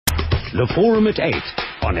The Forum at 8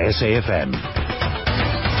 on SAFM.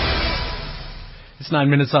 It's 9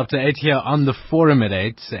 minutes after 8 here on the Forum at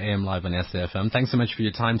 8, AM live on SAFM. Thanks so much for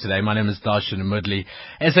your time today. My name is Darshan Mudley.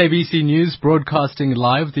 SABC News broadcasting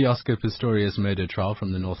live the Oscar Pistorius murder trial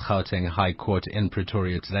from the North Gauteng High Court in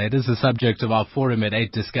Pretoria today. It is the subject of our Forum at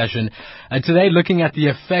 8 discussion. Today looking at the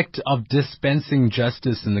effect of dispensing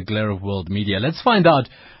justice in the glare of world media. Let's find out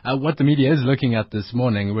what the media is looking at this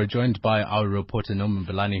morning. We're joined by our reporter Norma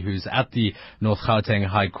Belani, who's at the North Gauteng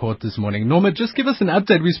High Court this morning. Norma, just give us an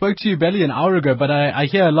update. We spoke to you barely an hour ago, but I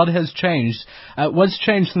hear a lot has changed. What's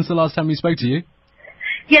changed since the last time we spoke to you?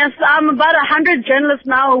 Yes, about 100 journalists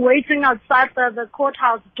now are waiting outside the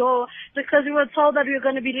courthouse door because we were told that we were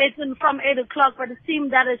going to be let in from 8 o'clock, but it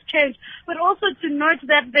seemed that has changed. But also to note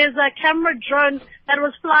that there's a camera drone that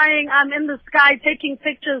was flying in the sky taking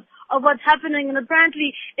pictures of what's happening, and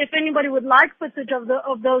apparently if anybody would like footage of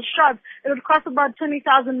those shots, it would cost about 20,000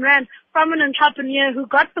 rand from an entrepreneur who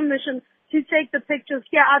got permission to take the pictures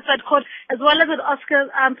here outside court, as well as at Oscar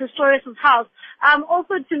Pistorius' house.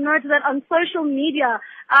 Also to note that on social media,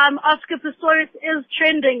 Oscar Pistorius is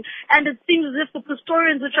trending, and it seems as if the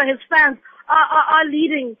Pistorians, which are his fans, are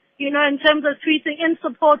leading, in terms of tweeting in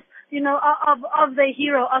support, of their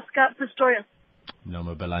hero, Oscar Pistorius.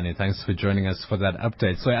 Norma Belani, thanks for joining us for that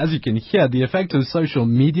update. So as you can hear, the effect of social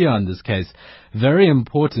media on this case, very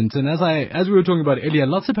important. And as we were talking about earlier,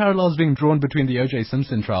 lots of parallels being drawn between the O.J.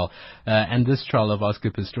 Simpson trial and this trial of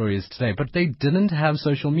Oscar Pistorius today. But they didn't have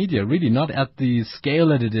social media, really not at the scale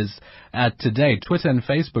that it is at today. Twitter and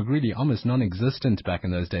Facebook really almost non-existent back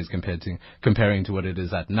in those days comparing to what it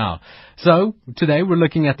is at now. So today we're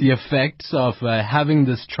looking at the effects of having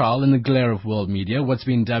this trial in the glare of world media, what's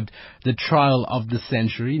been dubbed the trial of the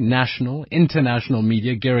century, national, international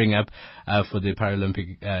media gearing up for the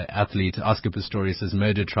Paralympic athlete Oscar Pistorius'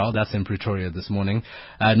 murder trial. That's in Pretoria this morning.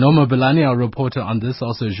 Norma Belani, our reporter on this,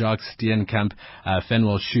 also Jacques Steenkamp,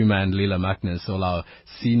 Fenwell Schumer and Leela Magnus, all our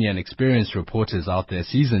senior and experienced reporters out there,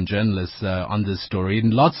 seasoned journalists on this story,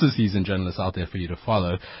 and lots of seasoned journalists out there for you to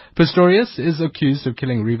follow. Pistorius is accused of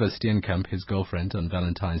killing Reva Steenkamp, his girlfriend, on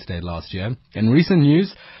Valentine's Day last year. In recent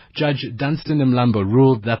news, Judge Dunstan Mlambo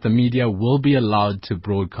ruled that the media will be allowed to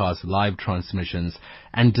broadcast live transmissions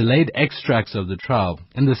and delayed extracts of the trial.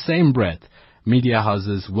 In the same breath, media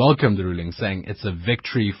houses welcomed the ruling, saying it's a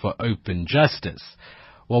victory for open justice.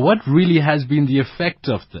 Well, what really has been the effect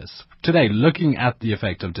of this? Today, looking at the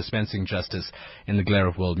effect of dispensing justice in the glare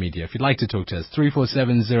of world media. If you'd like to talk to us,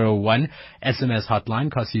 34701, SMS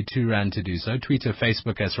hotline, costs you 2 rand to do so. Twitter,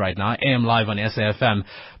 Facebook us right now, AM live on SAFM.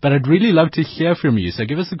 But I'd really love to hear from you, so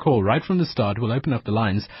give us a call right from the start. We'll open up the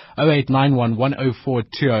lines, 0891 104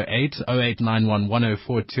 208, 0891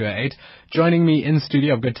 104 208. Joining me in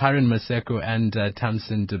studio, I've got Tyron Maseko and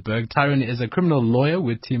Tamsin de Berg. Tyron is a criminal lawyer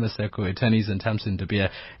with Team Maseko Attorneys, and Tamsin de Beer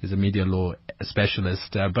is a media law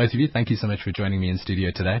specialist. Both of you, thank you so much for joining me in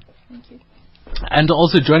studio today. Thank you. And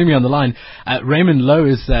also joining me on the line, Raymond Lowe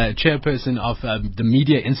is chairperson of the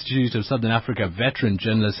Media Institute of Southern Africa, veteran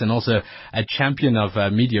journalist, and also a champion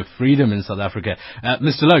of media freedom in South Africa.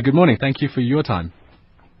 Mr. Lowe, good morning. Thank you for your time.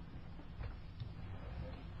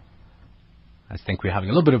 I think we're having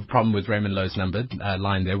a little bit of a problem with Raymond Lowe's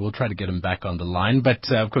line there. We'll try to get him back on the line. But,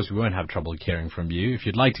 of course, we won't have trouble hearing from you. If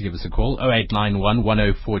you'd like to give us a call, 0891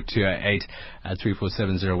 104 208,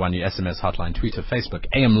 34701, your SMS hotline, Twitter, Facebook,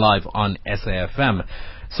 AM Live on SAFM.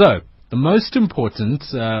 So, the most important,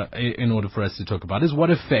 in order for us to talk about, is what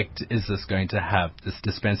effect is this going to have, this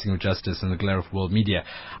dispensing of justice in the glare of world media.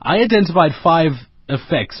 I identified 5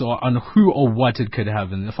 effects or on who or what it could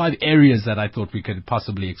have, and the 5 areas that I thought we could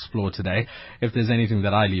possibly explore today. If there's anything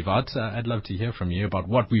that I leave out, I'd love to hear from you about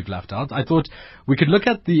what we've left out. I thought we could look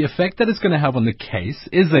at the effect that it's going to have on the case.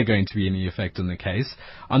 Is there going to be any effect on the case?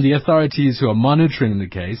 On the authorities who are monitoring the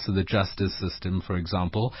case, so the justice system, for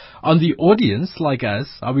example. On the audience, like us,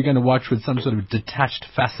 are we going to watch with some sort of detached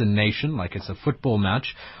fascination, like it's a football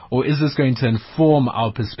match? Or is this going to inform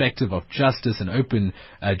our perspective of justice and open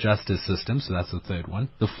justice system? So that's the third one.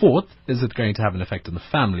 The fourth, is it going to have an effect on the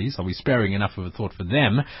families? Are we sparing enough of a thought for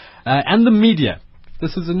them? And the media.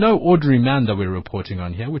 This is a no ordinary man that we're reporting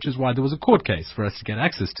on here, which is why there was a court case for us to get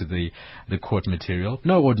access to the court material.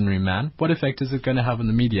 No ordinary man. What effect is it going to have on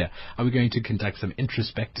the media? Are we going to conduct some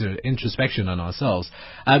introspection on ourselves?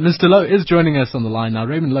 Mr. Lowe is joining us on the line now.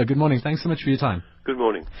 Raymond Lowe, good morning. Thanks so much for your time. Good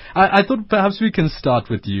morning. I thought perhaps we can start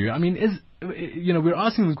with you. I mean, we're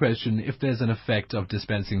asking the question if there's an effect of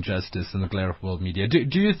dispensing justice in the glare of world media.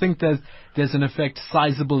 Do you think there's an effect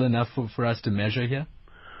sizable enough for us to measure here?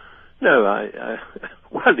 No,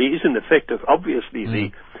 well, there is an effect of,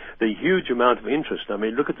 obviously, the huge amount of interest. I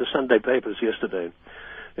mean, look at the Sunday papers yesterday.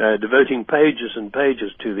 devoting pages and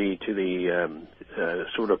pages to the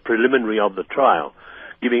sort of preliminary of the trial,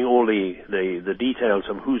 giving all the details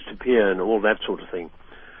of who's to appear and all that sort of thing.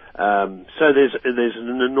 So there's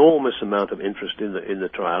an enormous amount of interest in the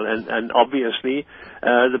trial, and obviously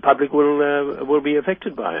the public will be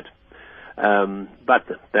affected by it. But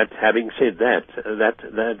having said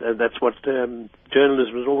that's what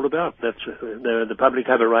journalism is all about. That's the public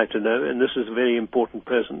have a right to know, and this is a very important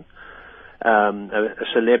person, a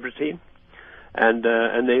celebrity, and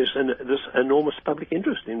there's this enormous public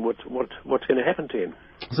interest in what's going to happen to him.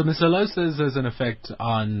 So Mr. Lowe says there's an effect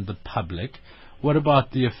on the public. What about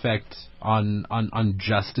the effect on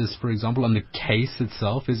justice, for example, on the case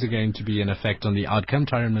itself? Is there going to be an effect on the outcome?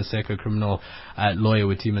 Tyron Maseko, criminal lawyer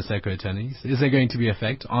with Team Maseko Attorneys. Is there going to be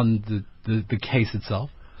effect on the case itself?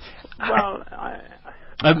 Well,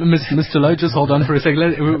 Mr. Lowe, just hold on for a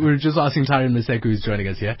second. We're just asking Tyron Maseko, who's joining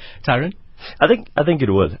us here. Tyron? I think it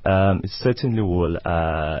will. It certainly will.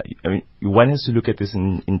 I mean, one has to look at this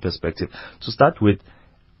in perspective. To start with,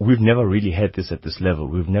 we've never really had this at this level.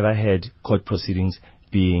 We've never had court proceedings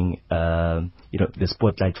being, the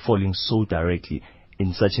spotlight falling so directly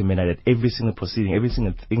in such a manner that every single proceeding, every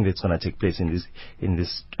single thing that's going to take place in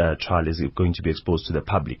this trial is going to be exposed to the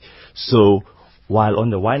public. So while on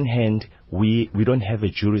the one hand, we don't have a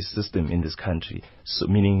jury system in this country, so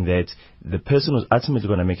meaning that the person who's ultimately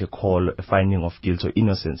going to make a call, a finding of guilt or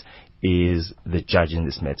innocence, is the judge in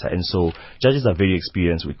this matter. And so judges are very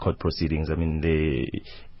experienced with court proceedings. I mean,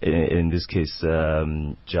 in this case,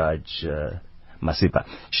 Judge Masipa,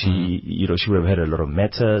 she would have had a lot of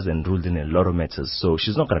matters and ruled in a lot of matters. So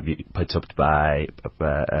she's not going to be perturbed by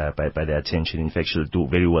the attention. In fact, she'll do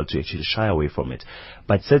very well to actually shy away from it.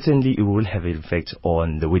 But certainly it will have an effect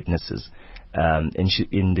on the witnesses. And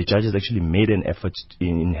the judges actually made an effort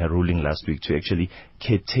in her ruling last week to actually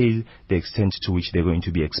curtail the extent to which they're going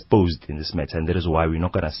to be exposed in this matter. And that is why we're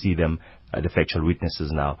not going to see them, the factual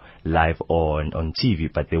witnesses now, live on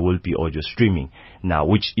TV, but there will be audio streaming now,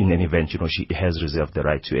 which in an event, she has reserved the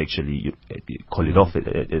right to actually call it off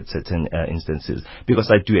at certain instances.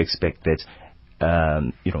 Because I do expect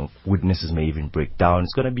that, witnesses may even break down.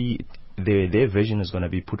 It's going to be their version is going to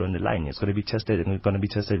be put on the line. It's going to be tested, and it's going to be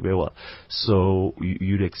tested very well. So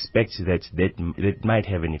you'd expect that might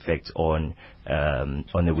have an effect on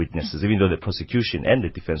the witnesses, even though the prosecution and the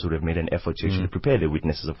defense would have made an effort to actually prepare the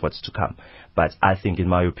witnesses of what's to come. But I think, in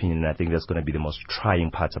my opinion, I think that's going to be the most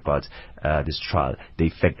trying part about this trial, the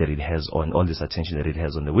effect that it has on all this attention that it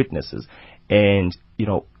has on the witnesses. And,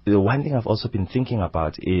 the one thing I've also been thinking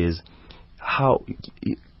about is how,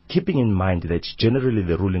 keeping in mind that generally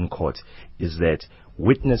the rule in court is that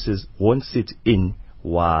witnesses won't sit in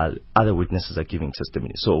while other witnesses are giving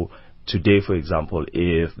testimony. So today, for example,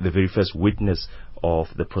 if the very first witness of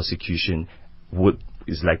the prosecution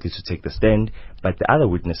is likely to take the stand, but the other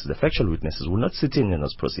witnesses, the factual witnesses, will not sit in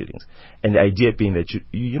those proceedings. And the idea being that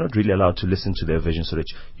you're not really allowed to listen to their version, so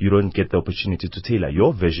that you don't get the opportunity to tailor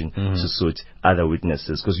your version to suit other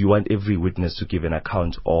witnesses, because you want every witness to give an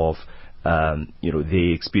account of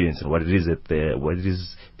their experience and what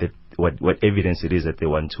evidence it is that they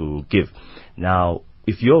want to give. Now,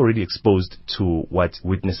 if you're already exposed to what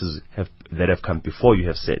witnesses have come before you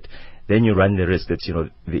have said, then you run the risk that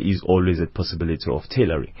there is always a possibility of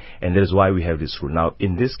tailoring, and that is why we have this rule. Now,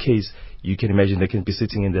 in this case, you can imagine they can be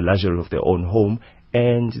sitting in the luxury of their own home,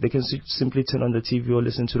 and they can simply turn on the TV or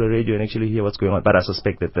listen to the radio and actually hear what's going on. But I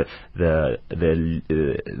suspect that the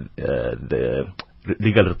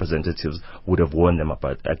legal representatives would have warned them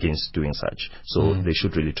against doing such. So they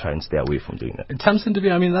should really try and stay away from doing that. Tamsin,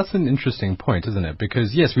 that's an interesting point, isn't it?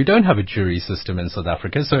 Because, yes, we don't have a jury system in South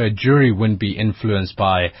Africa, so a jury wouldn't be influenced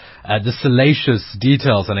by the salacious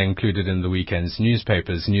details that are included in the weekend's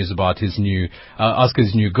newspapers. News about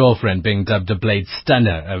Oscar's new girlfriend being dubbed a Blade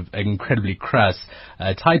Stunner, an incredibly crass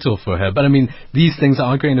title for her. But, these things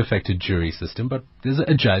aren't going to affect a jury system, but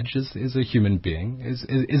a judge is a human being.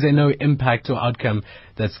 Is there no impact or outcome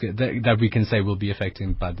that we can say will be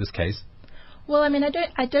affected by this case? Well,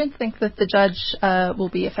 I don't think that the judge will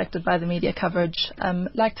be affected by the media coverage.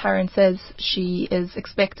 Like Tyron says, she is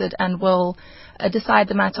expected and will decide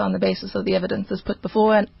the matter on the basis of the evidence that's put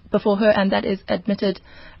before her, and that is admitted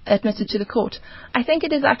to the court. I think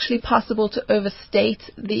it is actually possible to overstate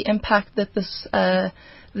the impact that this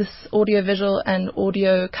audiovisual and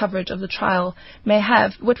audio coverage of the trial may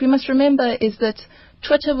have. What we must remember is that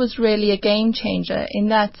Twitter was really a game changer in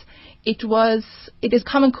that it is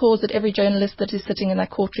common cause that every journalist that is sitting in that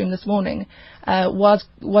courtroom this morning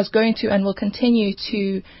was going to and will continue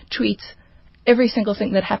to tweet every single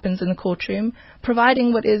thing that happens in the courtroom,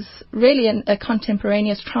 providing what is really a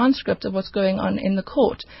contemporaneous transcript of what's going on in the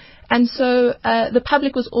court. And so the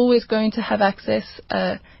public was always going to have access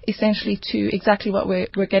essentially to exactly what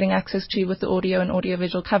we're getting access to with the audio and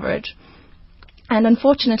audiovisual coverage. And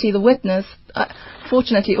unfortunately,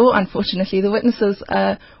 fortunately or unfortunately, the witnesses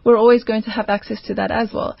were always going to have access to that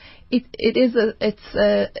as well.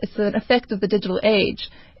 It's an effect of the digital age.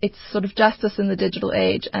 It's sort of justice in the digital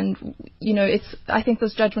age, and I think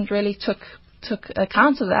this judgment really took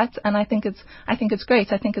account of that, and I think it's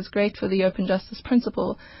great. I think it's great for the open justice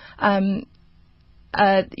principle. And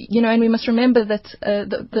we must remember that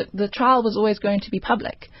the trial was always going to be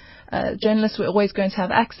public. Journalists were always going to have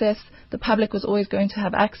access. The public was always going to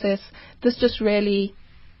have access. This just really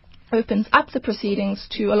opens up the proceedings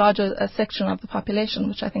to a larger section of the population,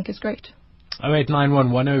 which I think is great.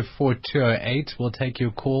 0891 104 208. We'll take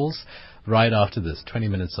your calls right after this, 20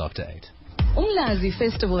 minutes after 8. Umlazi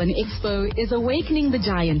Festival and Expo is awakening the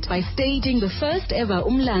giant by staging the first ever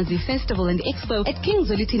Umlazi Festival and Expo at King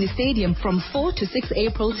Zulitini Stadium from 4 to 6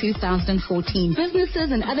 April 2014.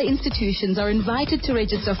 Businesses and other institutions are invited to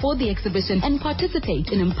register for the exhibition and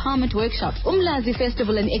participate in empowerment workshops. Umlazi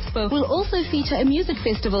Festival and Expo will also feature a music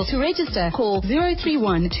festival. To register, call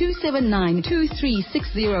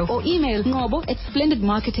 031-279-2360 or email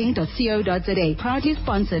ngobo@splendidmarketing.co.za. Proudly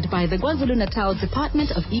sponsored by the KwaZulu-Natal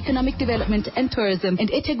Department of Economic Development and Tourism and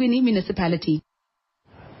eThekwini Municipality.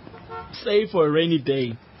 Save for a rainy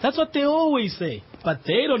day. That's what they always say. But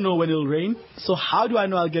they don't know when it'll rain. So how do I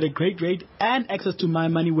know I'll get a great rate and access to my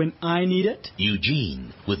money when I need it?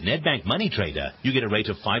 Eugene, with Nedbank Money Trader, you get a rate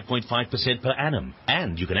of 5.5% per annum.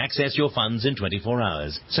 And you can access your funds in 24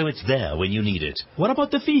 hours. So it's there when you need it. What about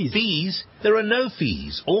the fees? Fees? There are no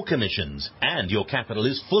fees or commissions. And your capital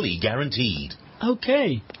is fully guaranteed.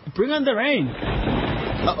 Okay. Bring on the rain.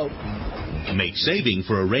 Uh-oh. Make saving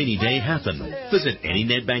for a rainy day happen. Visit any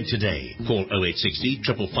Nedbank today. Call 0860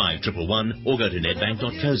 555 111 or go to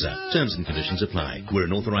nedbank.coza. Terms and conditions apply. We're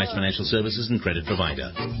an authorized financial services and credit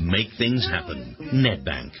provider. Make things happen.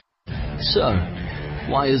 Nedbank. So,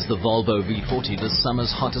 why is the Volvo V40 this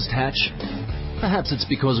summer's hottest hatch? Perhaps it's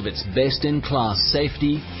because of its best-in-class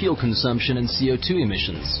safety, fuel consumption and CO2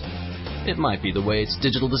 emissions. It might be the way its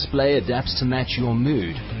digital display adapts to match your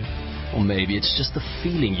mood. Or maybe it's just the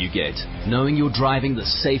feeling you get, knowing you're driving the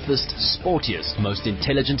safest, sportiest, most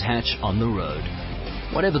intelligent hatch on the road.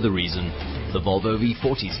 Whatever the reason, the Volvo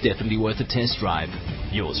V40 is definitely worth a test drive.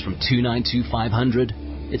 Yours from 292-500.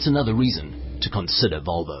 It's another reason to consider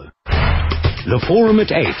Volvo. The Forum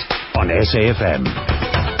at 8 on SAFM.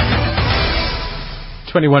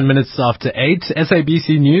 21 minutes after 8,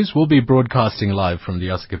 SABC News will be broadcasting live from the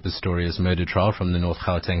Oscar Pistorius murder trial from the North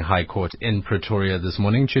Gauteng High Court in Pretoria this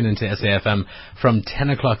morning. Tune into SAFM from 10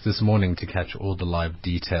 o'clock this morning to catch all the live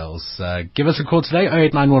details. Give us a call today,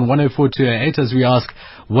 0891 104 208, as we ask,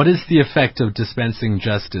 what is the effect of dispensing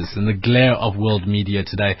justice in the glare of world media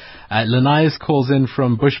today? Linnaeus calls in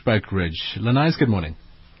from Bushbuck Ridge. Linnaeus, good morning.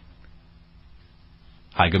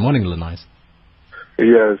 Hi, good morning, Linnaeus.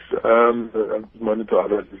 Yes, money to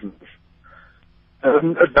other business.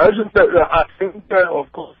 I think,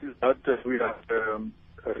 of course, is that we are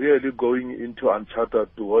really going into uncharted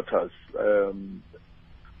waters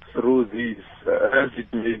through this, as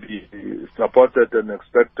it may be supported and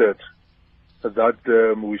expected that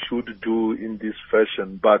we should do in this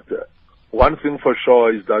fashion. But one thing for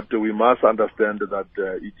sure is that we must understand that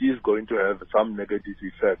it is going to have some negative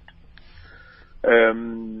effect.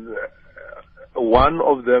 One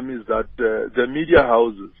of them is that the media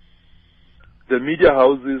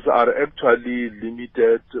houses are actually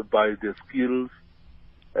limited by the skills,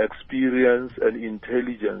 experience, and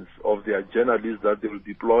intelligence of their journalists that they will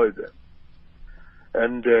deploy them.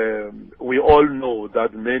 And we all know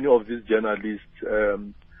that many of these journalists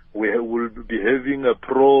will be having a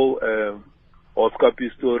Oscar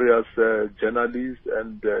Pistorius journalist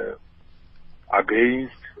and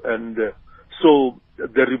against, and so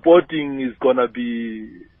the reporting is going to be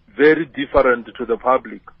very different to the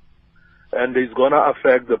public, and it's going to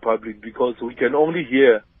affect the public because we can only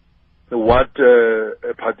hear what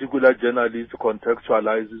a particular journalist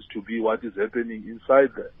contextualizes to be what is happening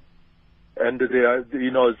inside there. And their,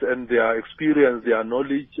 and their experience, their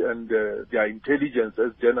knowledge, and their intelligence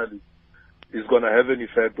as journalists is going to have an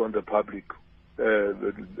effect on the public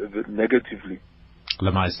negatively.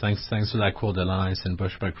 Lamais, thanks for that call, Lamais in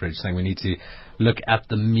Bushbuck Ridge, saying we need to look at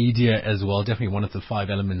the media as well. Definitely one of the 5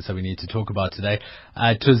 elements that we need to talk about today.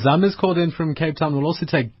 Tuzam is called in from Cape Town. We'll also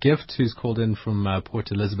take Gift, who's called in from Port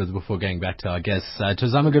Elizabeth, before going back to our guests.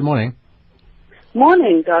 Tuzam, good morning.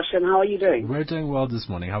 Morning, Darshan. How are you doing? We're doing well this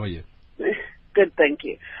morning. How are you? Good, thank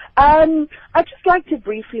you. I'd just like to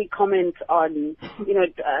briefly comment on,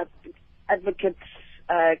 Advocate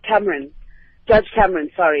Judge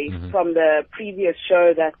Cameron, from the previous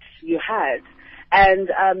show that you had. And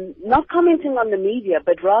not commenting on the media,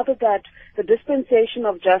 but rather that the dispensation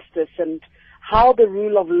of justice and how the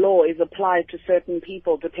rule of law is applied to certain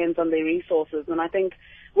people depends on their resources. And I think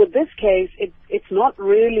with this case, it's not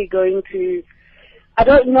really going to, I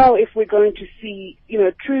don't know if we're going to see,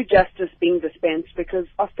 true justice being dispensed, because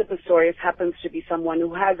Oscar Pistorius happens to be someone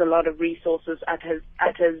who has a lot of resources at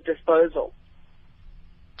his disposal.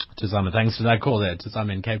 Tuzama, thanks for that call there.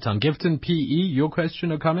 Tuzama in Cape Town. Gifton PE, your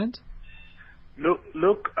question or comment?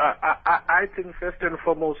 Look, I think first and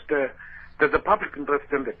foremost, there's a public interest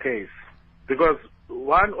in the case, because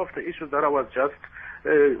one of the issues that I was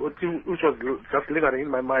which was just lingering in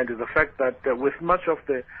my mind is the fact that with much of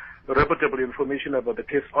the reputable information about the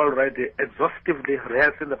case already exhaustively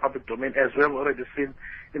read in the public domain, as we have already seen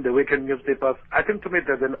in the weekend newspapers, I think to me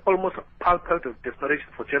there's an almost palpable desperation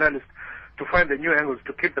for journalists to find the new angles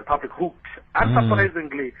to keep the public hooked.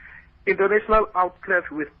 Unsurprisingly, international outlets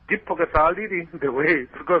with deep pockets are leading the way,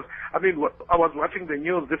 because, I was watching the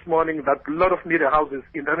news this morning that a lot of media houses,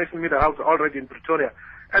 international media houses already in Pretoria,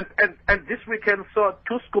 and this weekend saw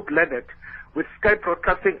two scoop landed with Sky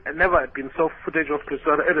Broadcasting, and never had been saw footage of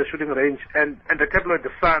Pretoria at the shooting range, and the tabloid The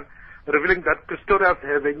Sun revealing that Pretoria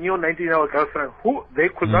has a new 19-year-old girlfriend who they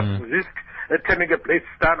could not resist turning a blade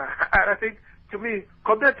stunner. I think, to me,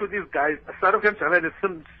 compared to these guys, South African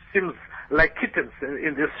journalism seems like kittens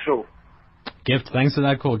in this show. Gift, thanks for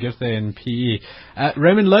that call. Gift there in PE.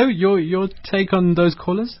 Raymond Lowe, your take on those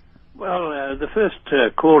callers? Well, the first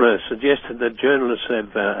caller suggested that journalists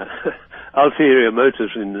have ulterior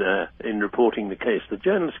motives in reporting the case. The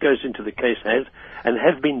journalist goes into the case and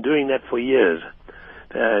have been doing that for years,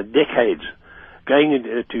 decades, going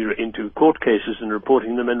into court cases and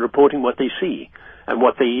reporting them and reporting what they see and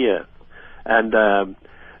what they hear. And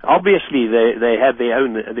obviously they have their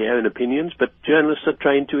own opinions, but journalists are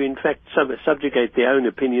trained to, in fact, subjugate their own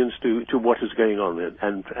opinions to what is going on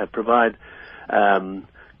and provide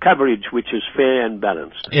coverage which is fair and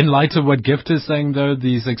balanced. In light of what Gift is saying, though,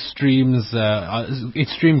 these extremes,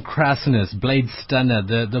 extreme crassness, blade stunner,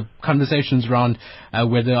 the conversations around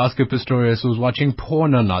whether Oscar Pistorius was watching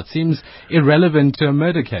porn or not, seems irrelevant to a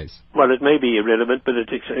murder case. Well, it may be irrelevant, but it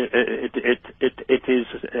is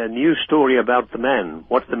a new story about the man,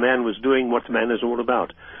 what the man was doing, what the man is all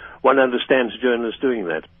about. One understands journalists doing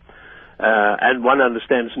that, and one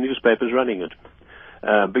understands newspapers running it.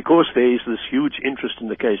 Because there is this huge interest in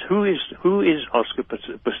the case. Who is Oscar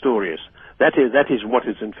Pistorius? That is what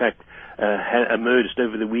has in fact emerged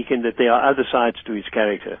over the weekend, that there are other sides to his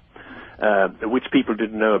character, which people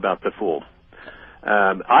didn't know about before.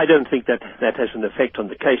 I don't think that has an effect on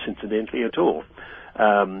the case, incidentally, at all.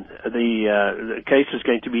 The case is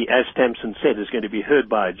going to be, as Tamsin said, is going to be heard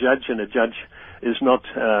by a judge, and a judge is not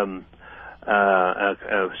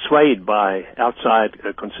swayed by outside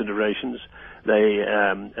considerations. They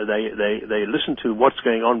listen to what's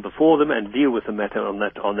going on before them and deal with the matter on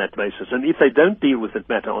that basis. And if they don't deal with the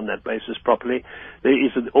matter on that basis properly, there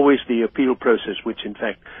is always the appeal process, which in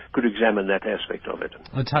fact could examine that aspect of it.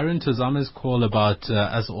 Tyrone Tuzama's call about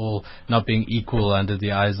us all not being equal under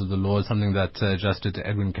the eyes of the law is something that Justice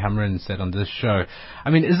Edwin Cameron said on this show.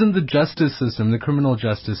 I mean, isn't the justice system, the criminal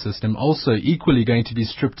justice system, also equally going to be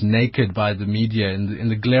stripped naked by the media in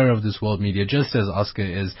the glare of this world media, just as Oscar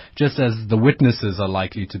is, just as the witnesses are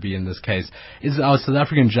likely to be in this case? Is our South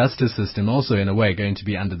African justice system also, in a way, going to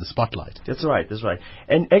be under the spotlight? That's right.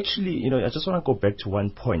 And actually, I just want to go back to one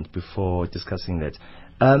point before discussing that.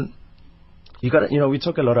 We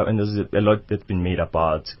talk a lot and there's a lot that's been made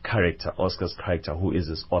about character, Oscar's character. Who is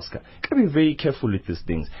this Oscar? You gotta be very careful with these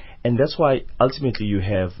things. And that's why ultimately you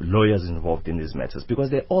have lawyers involved in these matters, because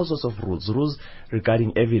there are all sorts of rules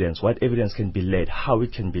regarding evidence, what evidence can be led, how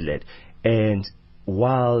it can be led. And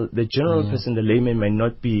while the general person, the layman, might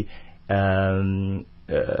not be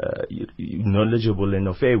knowledgeable and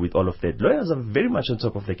affair with all of that, lawyers are very much on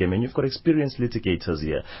top of the game, and you've got experienced litigators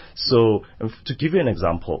here. So, to give you an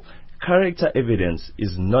example, character evidence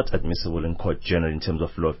is not admissible in court generally in terms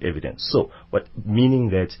of law of evidence. So,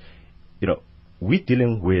 meaning that, we're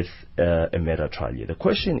dealing with a murder trial here. The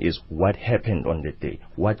question is what happened on that day,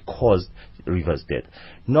 what caused River's death,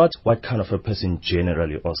 not what kind of a person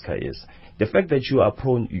generally Oscar is. The fact that you are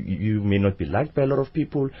prone, you may not be liked by a lot of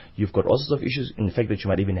people, you've got all sorts of issues, in the fact that you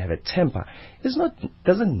might even have a temper,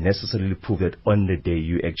 doesn't necessarily prove that on the day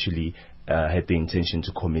you actually had the intention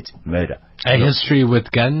to commit murder. A history with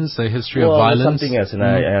guns, a history of violence? Something else, and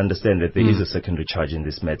I understand that there is a secondary charge in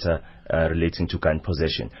this matter relating to gun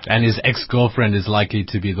possession. And his ex-girlfriend is likely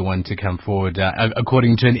to be the one to come forward,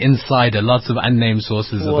 according to an insider, lots of unnamed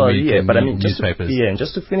sources of the week in newspapers. And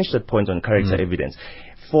just to finish that point on character evidence,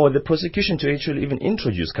 for the prosecution to actually even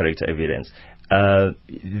introduce character evidence,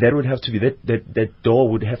 there would have to be that door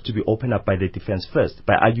would have to be opened up by the defense first,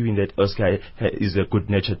 by arguing that Oscar is a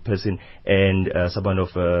good-natured person and someone of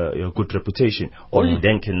a good reputation. Only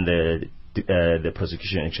then can the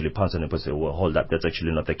prosecution actually pounce on it and say, well, hold up, that's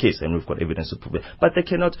actually not the case, and we've got evidence to prove it. But they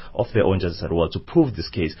cannot, of their own, just say, well, to prove this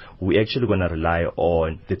case, we're actually going to rely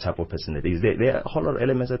on the type of person that is. There are a whole lot of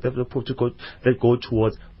elements that they have to prove that go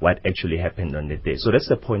towards what actually happened on that day. So that's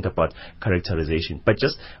the point about characterization. But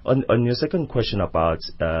just on your second question about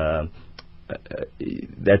that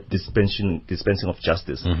dispensing of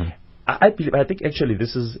justice, I think actually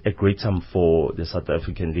this is a great time for the South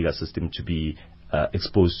African legal system to be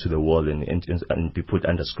exposed to the world and be put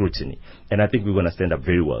under scrutiny. And I think we're going to stand up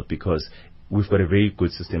very well because we've got a very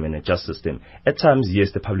good system and a just system. At times, yes,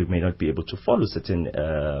 the public may not be able to follow certain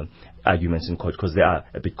arguments in court because they are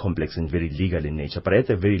a bit complex and very legal in nature. But at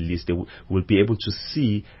the very least, they will be able to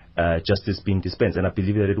see justice being dispensed. And I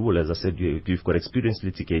believe that it will. As I said, you've got experienced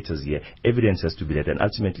litigators here. Evidence has to be led. And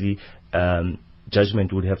ultimately,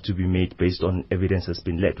 judgment would have to be made based on evidence that's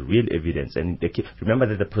been led, real evidence. And remember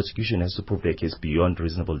that the prosecution has to prove their case beyond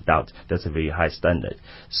reasonable doubt. That's a very high standard.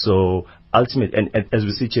 So ultimately, and as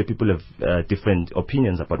we see here, people have different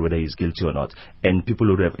opinions about whether he's guilty or not. And people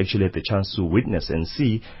would have actually had the chance to witness and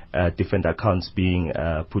see different accounts being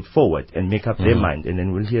put forward and make up their mind. And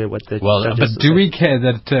then we'll hear what the judges but do we care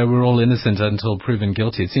that we're all innocent until proven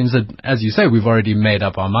guilty? It seems that, as you say, we've already made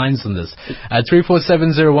up our minds on this.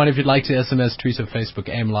 34701 if you'd like to SMS, tweet or Facebook,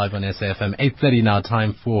 aim live on SAFM. 8:30 now,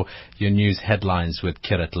 time for your news headlines with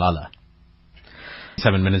Kirat Lala.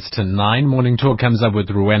 7 minutes to 9. Morning Talk comes up with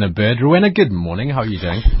Rowena Bird. Rowena, good morning. How are you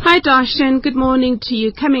doing? Hi, Darshan. Good morning to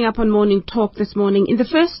you. Coming up on Morning Talk this morning, in the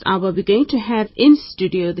first hour, we're going to have in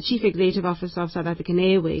studio the Chief Executive Officer of South African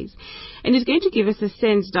Airways. And he's going to give us a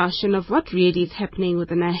sense, Darshan, of what really is happening with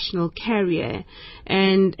the national carrier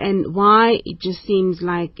and why it just seems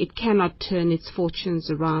like it cannot turn its fortunes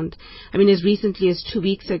around. I mean, as recently as 2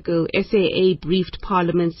 weeks ago, SAA briefed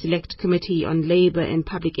Parliament's Select Committee on Labour and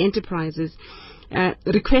Public Enterprises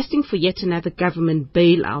requesting for yet another government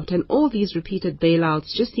bailout, and all these repeated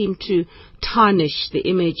bailouts just seem to tarnish the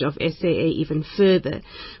image of SAA even further.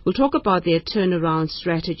 We'll talk about their turnaround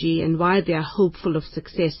strategy and why they are hopeful of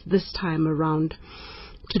success this time around.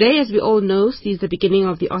 Today, as we all know, sees the beginning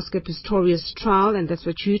of the Oscar Pistorius trial, and that's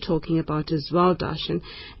what you're talking about as well, Darshan.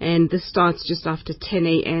 And this starts just after 10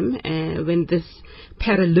 a.m. When this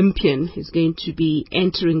Paralympian is going to be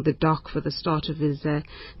entering the dock for the start of his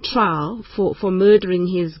trial for murdering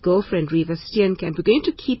his girlfriend, Riva Steenkamp. We're going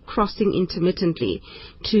to keep crossing intermittently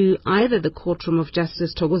to either the courtroom of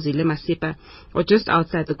Justice Thokozile Masipa or just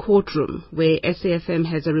outside the courtroom where SAFM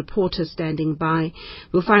has a reporter standing by.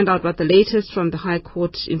 We'll find out what the latest from the High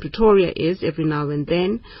Court in Pretoria is every now and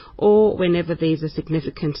then, or whenever there's a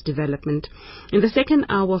significant development. In the second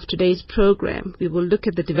hour of today's program, we will look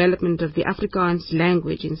at the development of the Afrikaans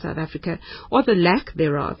language in South Africa, or the lack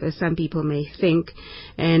thereof, as some people may think.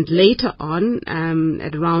 And later on,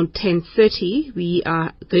 at around 10:30, we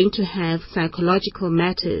are going to have Psychological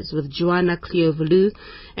Matters with Joanna Cleovalu,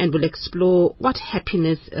 and we'll explore what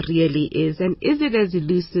happiness really is, and is it as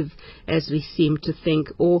elusive as we seem to think,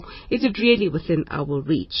 or is it really within our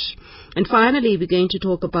reach? And finally, we're going to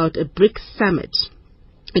talk about a BRICS summit.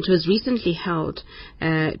 It was recently held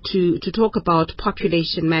to talk about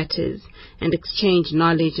population matters and exchange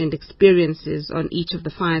knowledge and experiences on each of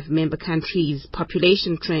the 5 member countries'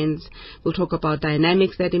 population trends. We'll talk about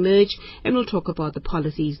dynamics that emerge, and we'll talk about the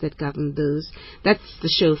policies that govern those. That's the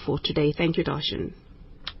show for today. Thank you, Darshan.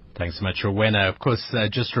 Thanks so much, Rowena. Of course,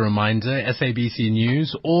 just a reminder, SABC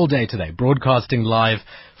News all day today, broadcasting live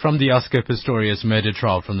from the Oscar Pistorius murder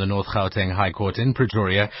trial from the North Gauteng High Court in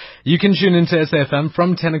Pretoria. You can tune into SAFM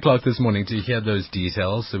from 10 o'clock this morning to hear those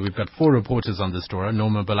details. So we've got 4 reporters on the story: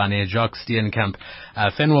 Norma Bolane, Jacques Steenkamp,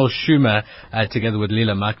 Fenwell Schumer, together with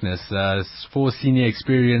Lila Magnus, 4 senior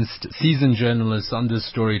experienced seasoned journalists on this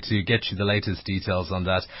story to get you the latest details on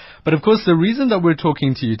that. But of course, the reason that we're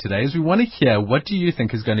talking to you today is we want to hear, what do you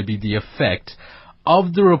think is going to be the effect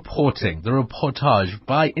of the reportage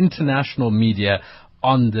by international media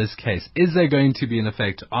on this case? Is there going to be an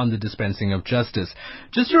effect on the dispensing of justice?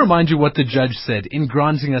 Just to remind you what the judge said in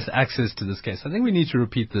granting us access to this case, I think we need to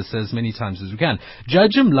repeat this as many times as we can.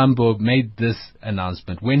 Judge Mlambo made this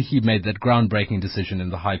announcement when he made that groundbreaking decision in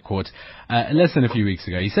the High Court less than a few weeks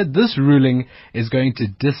ago. He said this ruling is going to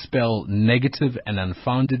dispel negative and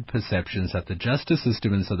unfounded perceptions that the justice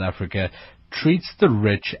system in South Africa treats the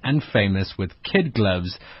rich and famous with kid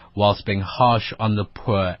gloves whilst being harsh on the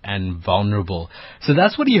poor and vulnerable. So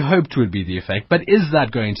that's what he hoped would be the effect. But is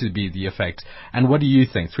that going to be the effect? And what do you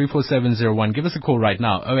think? 34701. Give us a call right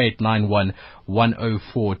now. 0891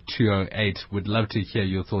 104 208. Would love to hear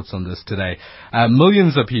your thoughts on this today.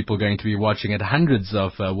 Millions of people going to be watching it. Hundreds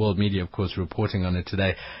of world media, of course, reporting on it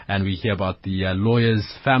today. And we hear about the lawyers,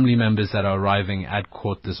 family members that are arriving at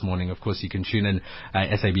court this morning. Of course, you can tune in.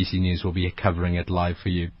 SABC News will be covering it live for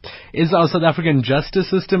you. Is our South African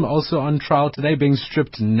justice system also on trial today, being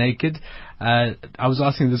stripped naked? I was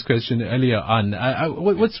asking this question earlier on.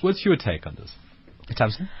 What's your take on this,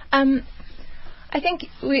 Tamsin? I think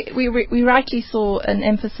we rightly saw an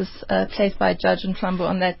emphasis placed by Judge Mlambo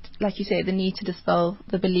on that, like you say, the need to dispel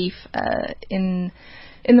the belief in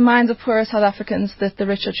the minds of poorer South Africans that the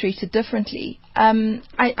rich are treated differently.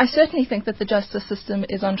 I certainly think that the justice system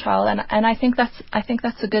is on trial, and I think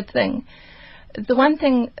that's a good thing. The one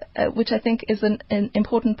thing which I think is an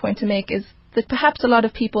important point to make is that perhaps a lot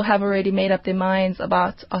of people have already made up their minds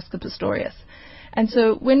about Oscar Pistorius. And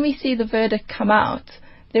so when we see the verdict come out,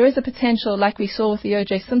 there is a potential, like we saw with the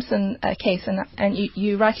O.J. Simpson case, and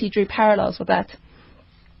you rightly drew parallels with that.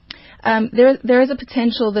 There is a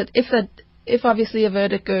potential that if obviously a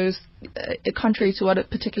verdict goes contrary to what a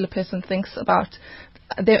particular person thinks about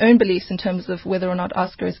their own beliefs in terms of whether or not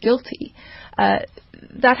Oscar is guilty,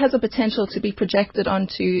 that has a potential to be projected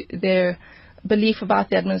onto their belief about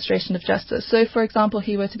the administration of justice. So, for example,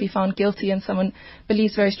 he were to be found guilty and someone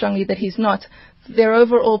believes very strongly that he's not, their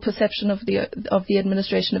overall perception of the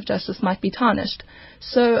administration of justice might be tarnished.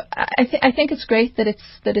 So I think it's great that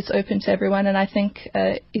it's open to everyone, and I think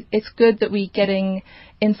it's good that we're getting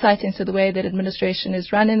insight into the way that administration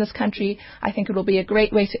is run in this country. I think it will be a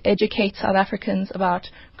great way to educate South Africans about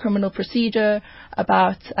criminal procedure,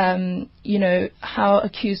 about how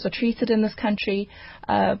accused are treated in this country.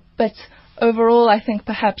 But overall, I think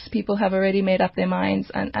perhaps people have already made up their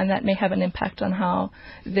minds, and that may have an impact on how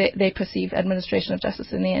they perceive administration of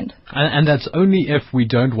justice in the end. And that's only if we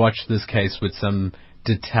don't watch this case with some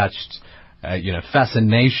detached,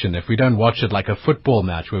 fascination. If we don't watch it like a football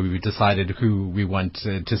match where we decided who we want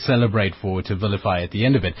to celebrate for, to vilify at the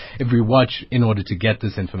end of it. If we watch in order to get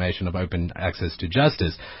this information of open access to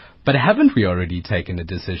justice. But haven't we already taken a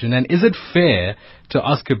decision? And is it fair to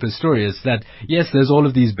Oscar Pistorius that, yes, there's all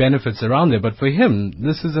of these benefits around there, but for him,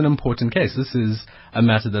 this is an important case. This is a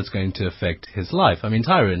matter that's going to affect his life. I mean,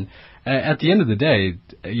 Tyrone, at the end of the day,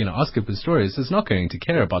 Oscar Pistorius is not going to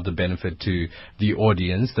care about the benefit to the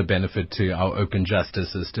audience, the benefit to our open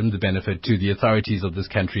justice system, the benefit to the authorities of this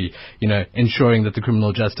country, ensuring that the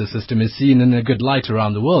criminal justice system is seen in a good light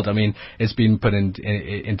around the world. I mean, it's been put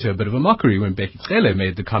into a bit of a mockery when Becky Cele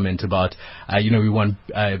made the comment about, we want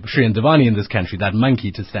Shrien Devani in this country, that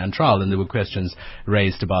monkey, to stand trial, and there were questions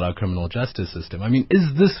raised about our criminal justice system. I mean, is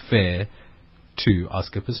this fair to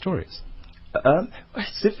Oscar Pistorius?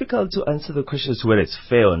 It's difficult to answer the question as to whether it's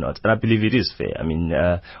fair or not, and I believe it is fair. I mean,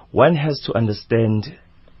 one has to understand,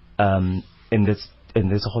 and there's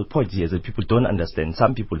a whole point here that people don't understand.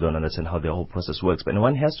 Some people don't understand how the whole process works, but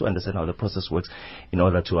one has to understand how the process works in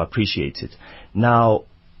order to appreciate it. Now,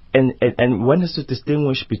 and one has to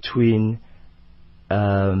distinguish between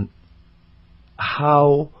how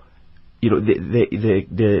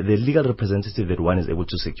the legal representative that one is able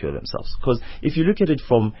to secure themselves. Because if you look at it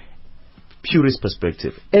from purist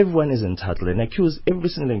perspective, everyone is entitled, and every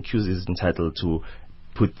single accused is entitled to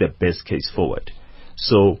put their best case forward.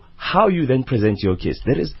 So how you then present your case,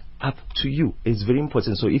 that is up to you. It's very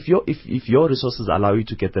important. So if your resources allow you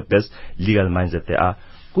to get the best legal minds that there are,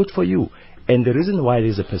 good for you. And the reason why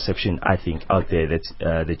there's a perception, I think, out there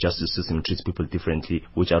that the justice system treats people differently,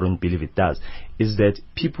 which I don't believe it does, is that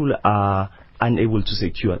people are unable to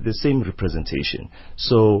secure the same representation.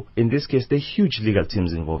 So in this case, there are huge legal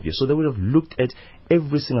teams involved here. So they would have looked at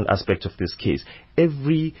every single aspect of this case.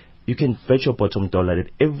 You can bet your bottom dollar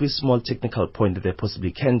that every small technical point that they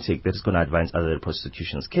possibly can take that is going to advance either the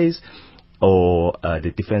prosecution's case or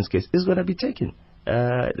the defense case is going to be taken.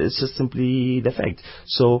 It's just simply the fact.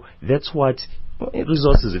 So that's what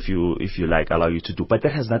resources, if you like, allow you to do. But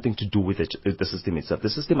that has nothing to do with the system itself. The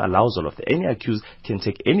system allows all of that. Any accused can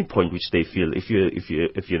take any point which they feel, if you're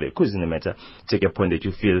the accused in the matter, take a point that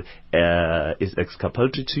you feel is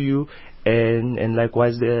exculpatory to you, and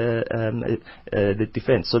likewise the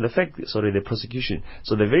defense. So the prosecution.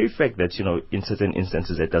 So the very fact that, in certain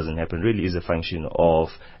instances that doesn't happen really is a function of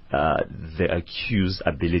the accused's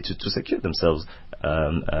ability to secure themselves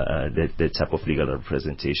that type of legal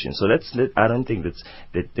representation. So I don't think that's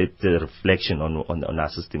the reflection on our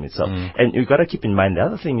system itself. And you've got to keep in mind, the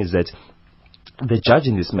other thing is that the judge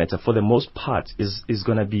in this matter, for the most part, is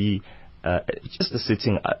going to be just a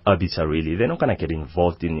sitting arbiter, really. They're not going to get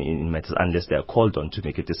involved in matters unless they are called on to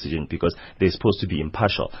make a decision, because they're supposed to be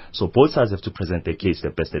impartial. So both sides have to present their case the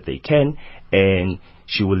best that they can, and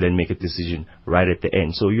she will then make a decision right at the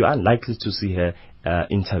end. So you are unlikely to see her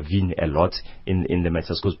intervene a lot in the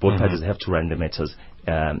matters, because both parties have to run the matters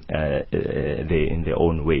in their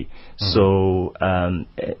own way. So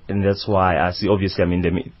and that's why I see, obviously,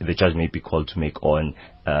 the judge may be called to make on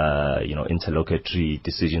interlocutory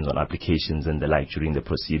decisions on applications and the like during the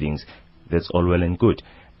proceedings. That's all well and good,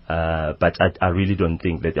 but I really don't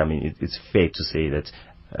think that, it's fair to say that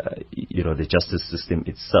the justice system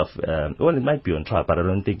itself, it might be on trial, but I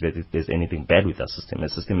don't think that there's anything bad with our system. The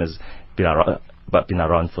system has been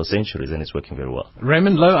around for centuries, and it's working very well.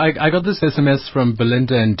 Raymond Lowe, I got this SMS from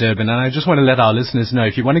Belinda in Durban, and I just want to let our listeners know,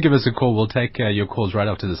 if you want to give us a call, we'll take your calls right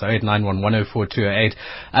after this, 0891 104 208.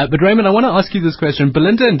 But Raymond, I want to ask you this question.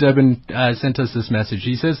 Belinda in Durban sent us this message.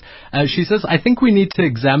 She says, I think we need to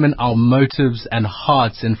examine our motives and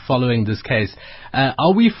hearts in following this case.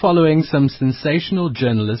 Are we following some sensational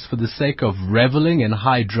journalists for the sake of reveling in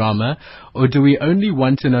high drama, or do we only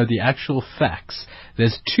want to know the actual facts?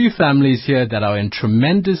 There's two families here that are in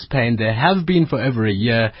tremendous pain. They have been for over a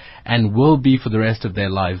year and will be for the rest of their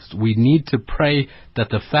lives. We need to pray that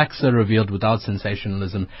the facts are revealed without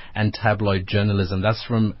sensationalism and tabloid journalism. That's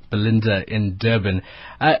from Belinda in Durban.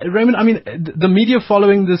 Raymond, the media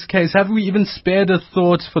following this case, have we even spared a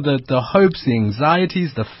thought for the hopes, the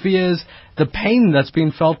anxieties, the fears, the pain that's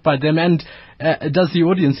been felt by them? And does the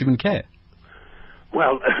audience even care?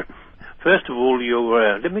 Well, first of all,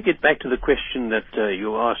 let me get back to the question that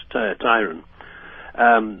you asked Tyrone.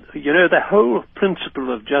 The whole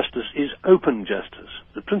principle of justice is open justice.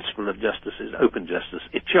 The principle of justice is open justice.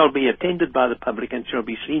 It shall be attended by the public and shall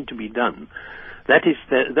be seen to be done. That's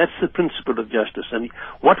the principle of justice. And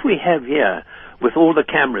what we have here, with all the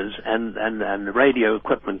cameras and the radio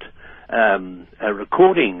equipment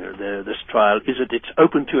recording this trial, is that it's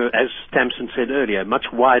open to, as Tamsin said earlier, a much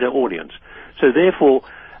wider audience. So therefore,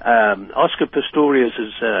 Oscar Pistorius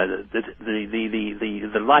is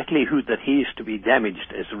the likelihood that he is to be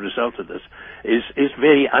damaged as a result of this is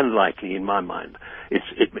very unlikely in my mind.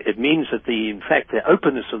 It means that in fact the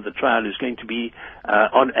openness of the trial is going to be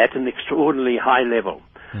at an extraordinarily high level,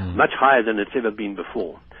 much higher than it's ever been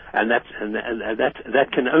before. And that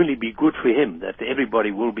can only be good for him. That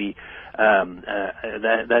everybody will be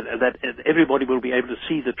that everybody will be able to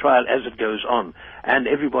see the trial as it goes on, and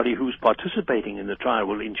everybody who's participating in the trial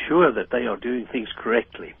will ensure that they are doing things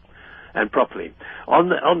correctly and properly. On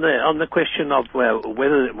the question of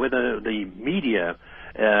whether the media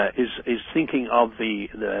is thinking of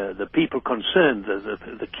the people concerned,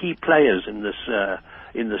 the key players in this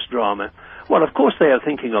drama. Well, of course they are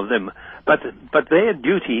thinking of them, but their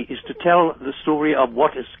duty is to tell the story of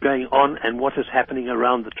what is going on and what is happening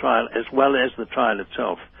around the trial, as well as the trial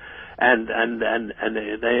itself. And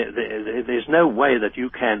there's no way that you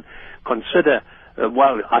can consider,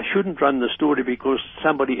 I shouldn't run the story because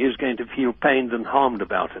somebody is going to feel pained and harmed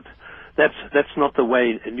about it. That's not the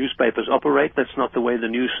way newspapers operate. That's not the way the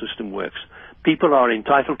news system works. People are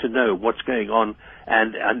entitled to know what's going on,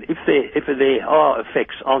 and if there are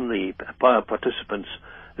effects on the participants,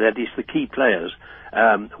 that is the key players.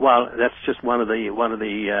 That's just one of the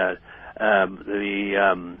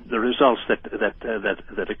results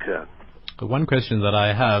that occur. The one question that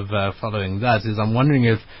I have following that is, I'm wondering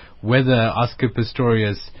whether Oscar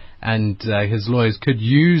Pistorius and his lawyers could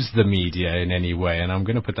use the media in any way, and I'm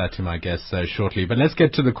going to put that to my guests shortly. But let's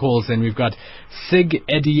get to the calls, and we've got Sig,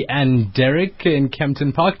 Eddie, and Derek in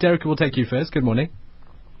Kempton Park. Derek, we'll take you first. Good morning.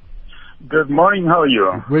 Good morning. How are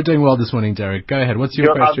you? We're doing well this morning, Derek. Go ahead. What's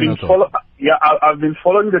your question? I've been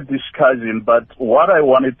following the discussion, but what I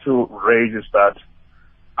wanted to raise is that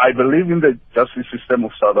I believe in the justice system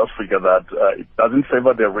of South Africa that it doesn't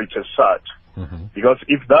favor the rich as such. Because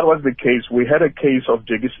if that was the case, we had a case of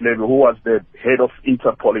Jackie Slevy, who was the head of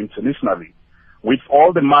Interpol internationally. With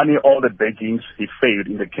all the money, all the beggings, he failed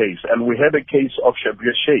in the case. And we had a case of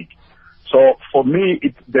Shabir Sheikh. So for me,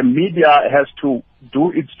 the media has to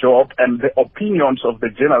do its job, and the opinions of the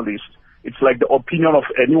journalists, it's like the opinion of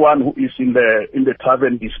anyone who is in the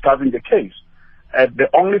tavern discussing the case. The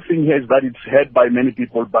only thing here is that it's heard by many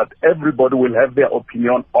people, but everybody will have their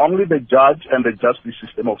opinion. Only the judge and the justice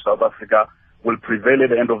system of South Africa will prevail at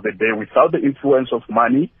the end of the day without the influence of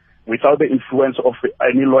money, without the influence of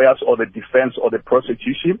any lawyers or the defense or the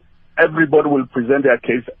prosecution. Everybody will present their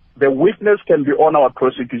case. The weakness can be on our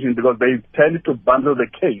prosecution because they tend to bundle the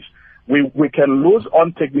case. We can lose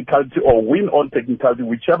on technicality or win on technicality,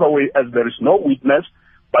 whichever way, as there is no weakness.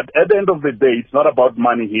 But at the end of the day, it's not about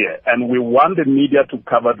money here. And we want the media to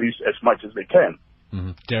cover this as much as they can.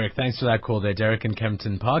 Mm-hmm. Derek, thanks for that call there. Derek in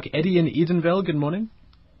Kempton Park. Eddie in Edenvale, good morning.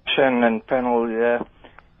 And panel,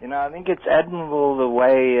 I think it's admirable the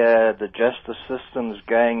way the justice system is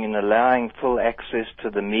going in allowing full access to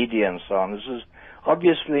the media and so on. This is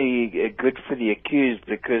obviously good for the accused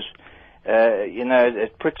because,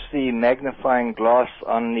 it puts the magnifying glass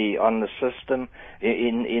on the system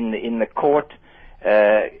in the court.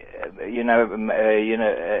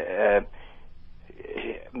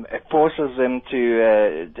 It forces them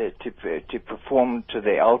to perform to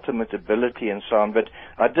their ultimate ability and so on. But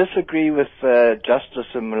I disagree with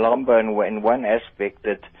Justice Mlambo in one aspect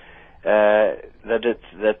that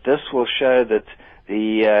this will show that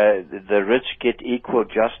the rich get equal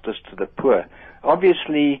justice to the poor.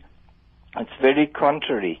 Obviously, it's very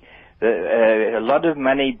contrary. A lot of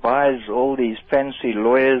money buys all these fancy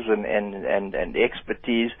lawyers and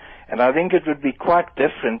expertise, and I think it would be quite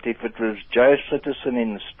different if it was Joe Citizen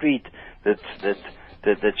in the street that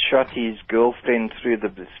shot his girlfriend through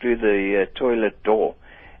the toilet door.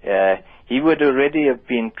 He would already have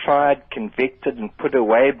been tried, convicted, and put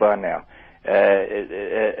away by now.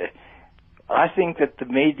 I think that the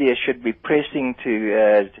media should be pressing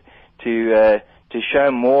to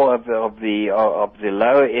show more of the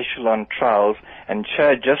lower echelon trials and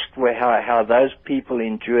show just how those people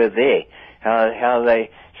endure there, how they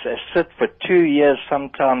sit for 2 years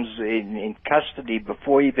sometimes in custody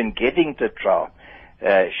before even getting to trial,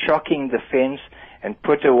 shocking defense and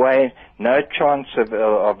put away, no chance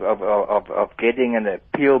of getting an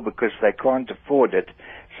appeal because they can't afford it.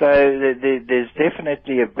 So there's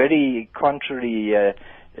definitely a very contrary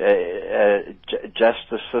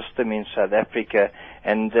justice system in South Africa,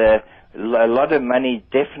 and a lot of money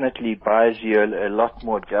definitely buys you a lot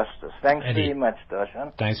more justice. Thanks Eddie, very much,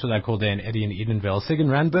 Darshan. Thanks for that call there, Eddie in Edenvale. Sigyn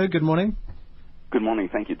Randberg, good morning. Good morning.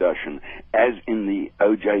 Thank you, Darshan. As in the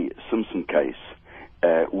O.J. Simpson case,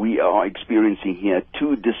 we are experiencing here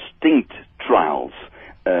two distinct trials,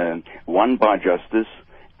 one by justice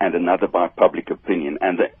and another by public opinion,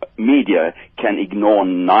 and the media can ignore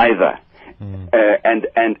neither. And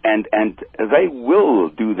they will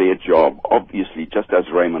do their job, obviously, just as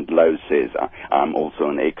Raymond Lowe says. I'm also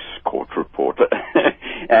an ex-court reporter.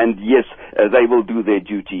 And yes, they will do their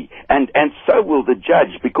duty. And so will the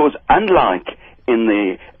judge, because unlike in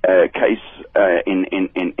the case, in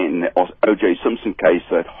the O.J. Simpson case,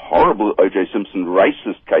 that horrible O.J. Simpson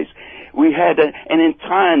racist case, we had an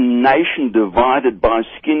entire nation divided by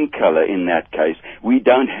skin color in that case. We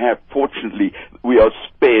don't have, fortunately, we are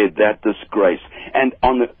spared that disgrace. And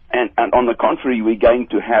on the contrary, we're going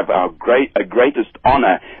to have our greatest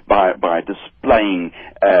honor by displaying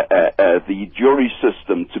the jury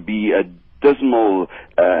system to be a dismal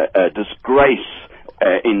disgrace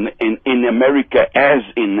in America as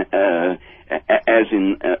in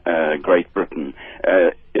Great Britain.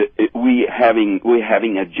 We're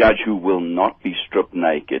having a judge who will not be stripped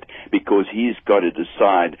naked because he's got to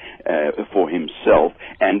decide for himself.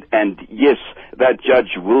 And yes, that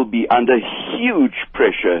judge will be under huge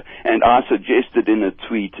pressure. And I suggested in a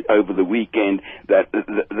tweet over the weekend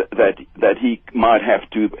that he might have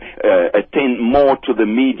to attend more to the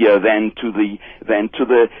media than to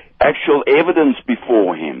the actual evidence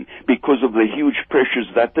before him, because of the huge pressures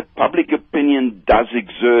that the public opinion does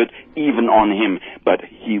exert even on him, but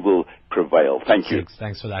he will prevail. Thank you.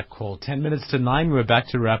 Thanks for that call. 10 minutes to 9. We're back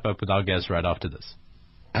to wrap up with our guests right after this.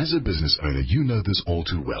 As a business owner, you know this all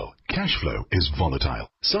too well. Cash flow is volatile.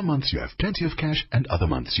 Some months you have plenty of cash and other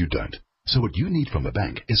months you don't. So what you need from a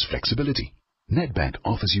bank is flexibility. Nedbank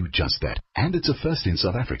offers you just that, and it's a first in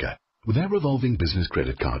South Africa. With their revolving business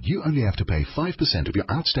credit card, you only have to pay 5% of your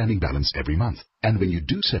outstanding balance every month. And when you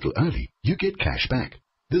do settle early, you get cash back.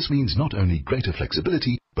 This means not only greater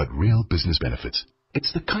flexibility, but real business benefits.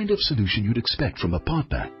 It's the kind of solution you'd expect from a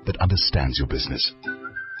partner that understands your business.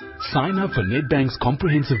 Sign up for Nedbank's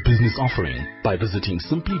comprehensive business offering by visiting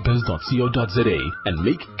simplybiz.co.za and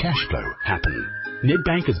make cash flow happen.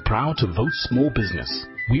 Nedbank is proud to vote small business.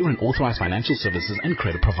 We are an authorized financial services and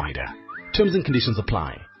credit provider. Terms and conditions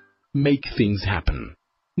apply. Make things happen.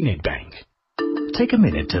 Nedbank. Take a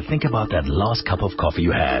minute to think about that last cup of coffee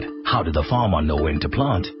you had. How did the farmer know when to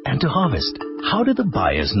plant and to harvest? How did the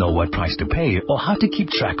buyers know what price to pay or how to keep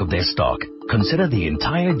track of their stock? Consider the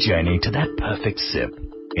entire journey to that perfect sip.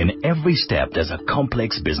 In every step, there's a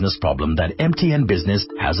complex business problem that MTN Business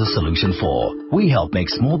has a solution for. We help make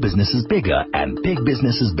small businesses bigger and big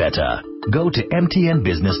businesses better. Go to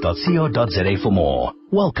mtnbusiness.co.za for more.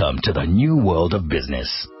 Welcome to the new world of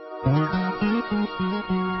business.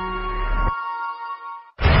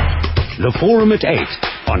 The Forum at 8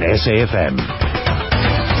 on SAFM.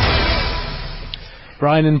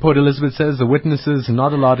 Brian in Port Elizabeth says the witnesses are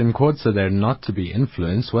not allowed in court, so they're not to be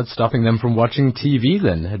influenced. What's stopping them from watching TV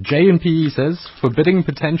then? Jay in PE says forbidding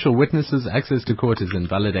potential witnesses access to court is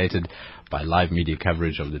invalidated by live media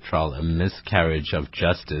coverage of the trial, a miscarriage of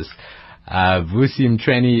justice. Vusim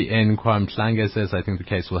Treni in Kwamtlanga says, I think the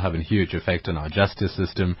case will have a huge effect on our justice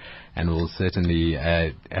system and will certainly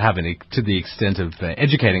have to the extent of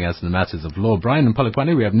educating us in the matters of law. Brian in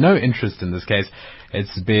Polokwane, we have no interest in this case.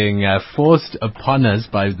 It's being forced upon us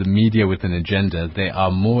by the media with an agenda. There are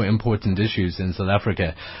more important issues in South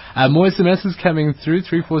Africa. More SMSs coming through,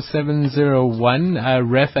 34701.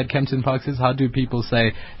 Ref at Kempton Park says, how do people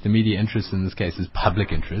say the media interest in this case is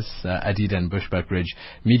public interest? Adida and Bushbuckridge,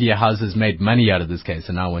 media houses made money out of this case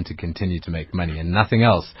and now want to continue to make money and nothing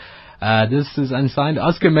else. This is unsigned.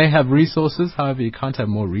 Oscar may have resources, however, you can't have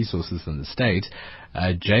more resources than the state.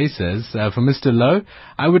 Jay says, for Mr. Lowe,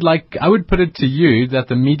 I would put it to you that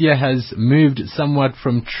the media has moved somewhat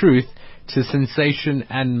from truth to sensation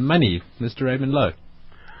and money. Mr. Raymond Lowe.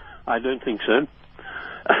 I don't think so.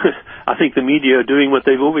 I think the media are doing what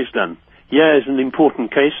they've always done. Here is an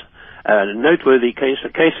important case, a noteworthy case, a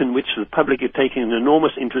case in which the public are taking an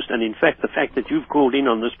enormous interest, and in fact, the fact that you've called in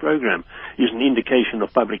on this program is an indication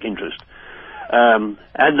of public interest. And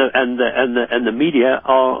the media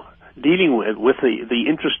are dealing with the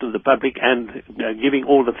interest of the public and giving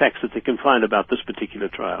all the facts that they can find about this particular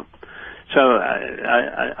trial. So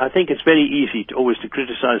I think it's very easy to always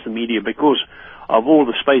criticize the media because of all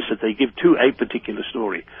the space that they give to a particular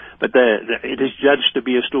story. But it is judged to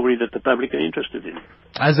be a story that the public are interested in.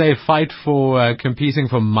 As a fight for competing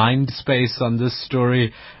for mind space on this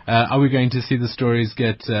story, are we going to see the stories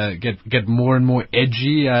get more and more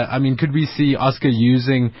edgy? I mean, could we see Oscar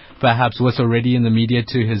using perhaps what's already in the media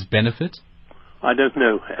to his benefit? I don't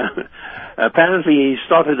know. Apparently, he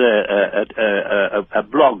started a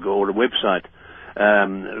blog or a website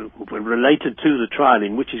related to the trial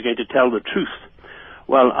in which he's going to tell the truth.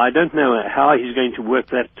 Well, I don't know how he's going to work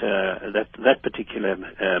that particular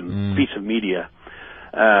piece of media.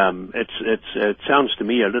 It sounds to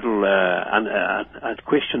me a little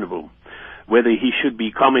questionable whether he should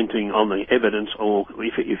be commenting on the evidence or,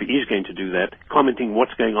 if he is going to do that, commenting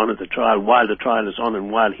what's going on at the trial while the trial is on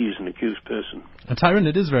and while he's an accused person. Tyrone,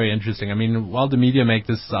 it is very interesting. I mean, while the media make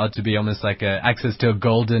this out to be almost like access to a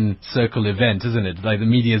golden circle event, isn't it? Like the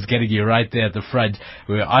media is getting you right there at the front.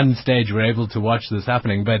 We're on stage. We're able to watch this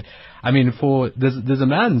happening. But, I mean, there's a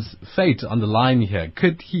man's fate on the line here.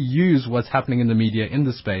 Could he use what's happening in the media in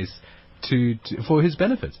the space for his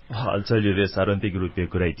benefit? I'll tell you this, I don't think it would be a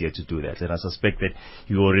good idea to do that. And I suspect that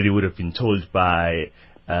you already would have been told by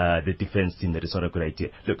the defense team that it's not a good idea.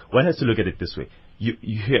 Look, one has to look at it this way.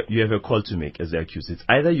 You have a call to make as the accused. It's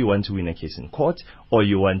either you want to win a case in court or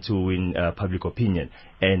you want to win public opinion.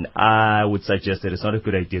 And I would suggest that it's not a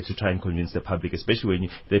good idea to try and convince the public, especially when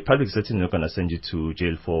the public is certainly not going to send you to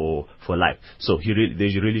jail for life. So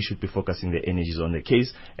they really should be focusing their energies on the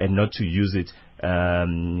case and not to use it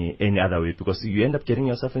any other way, because you end up getting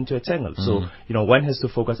yourself into a tangle. So, one has to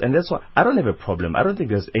focus, and that's why I don't have a problem. I don't think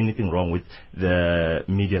there's anything wrong with the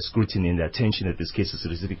media scrutiny and the attention that this case is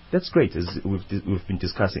receiving. That's great, as we've been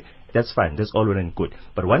discussing. That's fine. That's all well and good.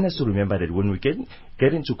 But one has to remember that when we get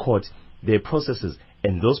into court, there are processes,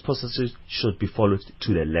 and those processes should be followed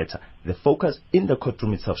to the letter. The focus in the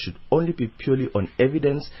courtroom itself should only be purely on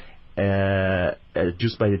evidence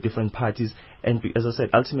adduced by the different parties, and as I said,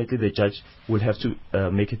 ultimately the judge will have to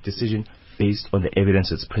make a decision based on the evidence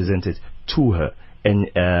that's presented to her, and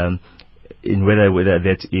in whether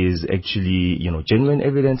that is actually genuine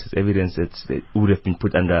evidence, evidence that would have been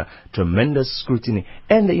put under tremendous scrutiny.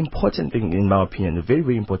 And the important thing, in my opinion, the very,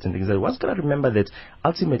 very important thing, is that one's got to remember that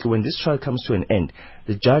ultimately when this trial comes to an end,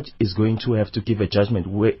 the judge is going to have to give a judgment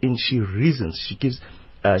wherein she reasons,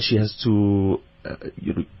 she has to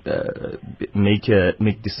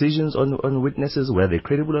make decisions on witnesses, whether they're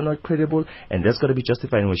credible or not credible, and that's got to be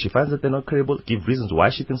justified. And when she finds that they're not credible, give reasons why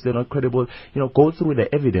she thinks they're not credible. Go through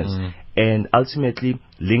the evidence and ultimately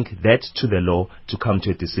link that to the law to come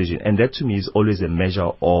to a decision. And that, to me, is always a measure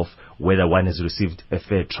of whether one has received a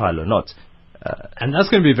fair trial or not. And that's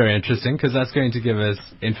going to be very interesting because that's going to give us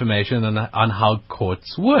information on how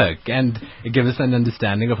courts work, and it gives us an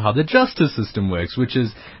understanding of how the justice system works, which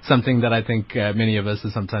is something that I think many of us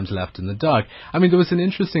are sometimes left in the dark. I mean, there was an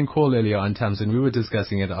interesting call earlier on, Tamsin. We were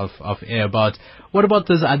discussing it off air about what about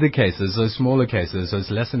those other cases, those smaller cases,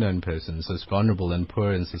 those lesser known persons, those vulnerable and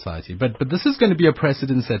poor in society. But this is going to be a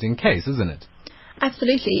precedent-setting case, isn't it?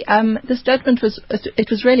 Absolutely. This judgment was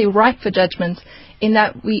really ripe for judgment in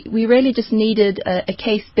that we really just needed a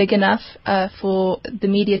case big enough for the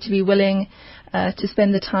media to be willing to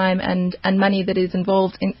spend the time and money that is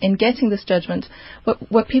involved in getting this judgment.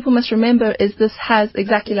 What people must remember is this has,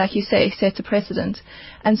 exactly like you say, set a precedent.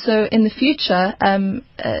 And so in the future,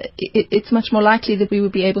 it's much more likely that we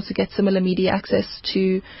would be able to get similar media access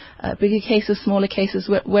to bigger cases, smaller cases,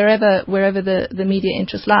 wherever the media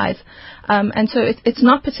interest lies. And so it's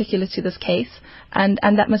not particular to this case, and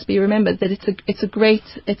that must be remembered, that it's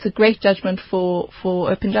a great judgment for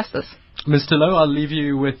open justice. Mr. Lowe, I'll leave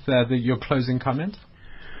you with your closing comment.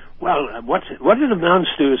 Well, what it amounts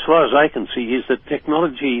to, as far as I can see, is that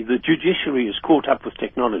technology, the judiciary is caught up with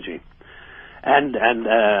technology. And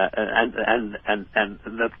the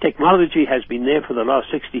technology has been there for the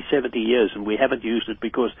last 60, 70 years, and we haven't used it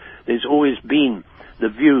because there's always been the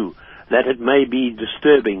view that it may be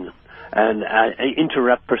disturbing and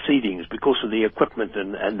interrupt proceedings because of the equipment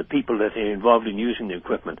and the people that are involved in using the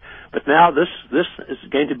equipment. But now this is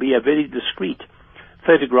going to be a very discreet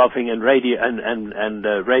photographing and radio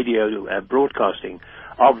radio broadcasting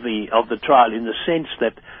of the trial, in the sense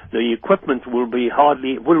that the equipment will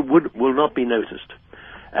not be noticed,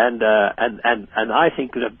 and I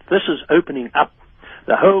think that this is opening up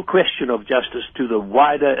the whole question of justice to the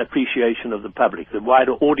wider appreciation of the public, the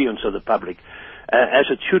wider audience of the public, as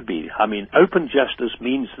it should be. I mean, open justice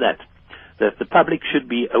means that the public should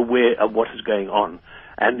be aware of what is going on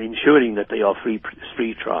and ensuring that they are free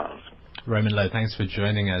trials. Raymond Lowe, thanks for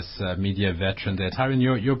joining us, media veteran there. Tyron,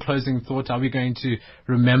 your closing thought, are we going to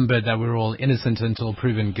remember that we're all innocent until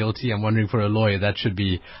proven guilty? I'm wondering, for a lawyer, that should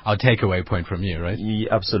be our takeaway point from you, right? Yeah,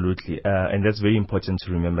 absolutely. And that's very important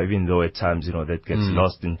to remember, even though at times, that gets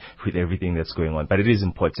lost with everything that's going on. But it is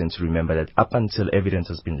important to remember that up until evidence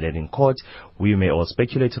has been led in court, we may all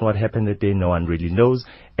speculate on what happened that day. No one really knows.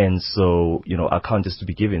 And so, account is to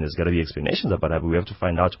be given. There's got to be explanations about it. But we have to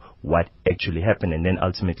find out what actually happened and then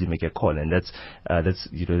ultimately make a call. And that's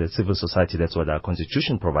the civil society. That's what our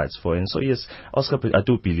constitution provides for. And so, yes, Oscar, I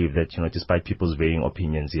do believe that, despite people's varying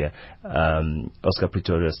opinions here, Oscar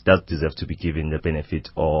Pretorius does deserve to be given the benefit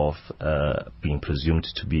of being presumed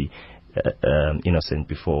to be innocent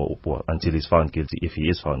until he's found guilty, if he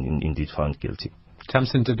is indeed found guilty.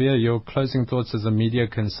 Tamsin Tabia, your closing thoughts as a media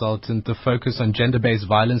consultant, the focus on gender-based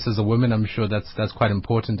violence as a woman, I'm sure that's quite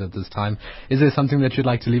important at this time. Is there something that you'd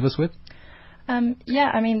like to leave us with?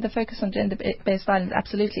 The focus on gender-based violence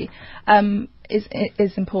absolutely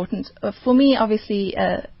is important. For me, obviously,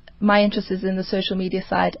 my interest is in the social media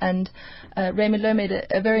side, and Raymond Lowe made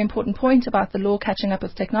a very important point about the law catching up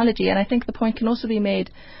with technology, and I think the point can also be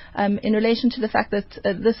made in relation to the fact that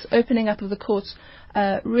this opening up of the courts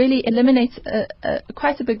really eliminates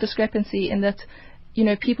quite a big discrepancy in that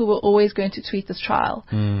people were always going to tweet this trial.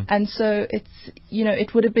 And so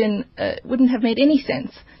it would have been, wouldn't have made any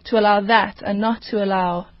sense to allow that and not to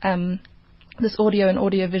allow this audio and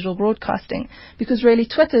audio-visual broadcasting, because really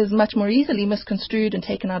Twitter is much more easily misconstrued and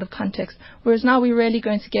taken out of context, whereas now we're really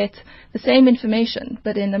going to get the same information,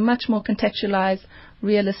 but in a much more contextualized,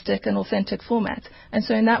 realistic and authentic format. And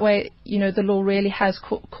so in that way, the law really has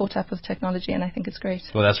caught up with technology, and I think it's great.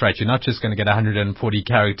 Well, that's right. You're not just going to get 140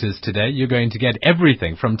 characters today. You're going to get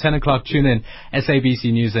everything. From 10 o'clock, tune in.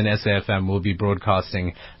 SABC News and SAFM will be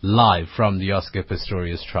broadcasting live from the Oscar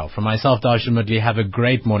Pistorius trial. From myself, Darshan Mudley, have a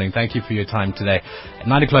great morning. Thank you for your time today.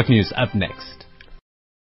 9 o'clock news up next.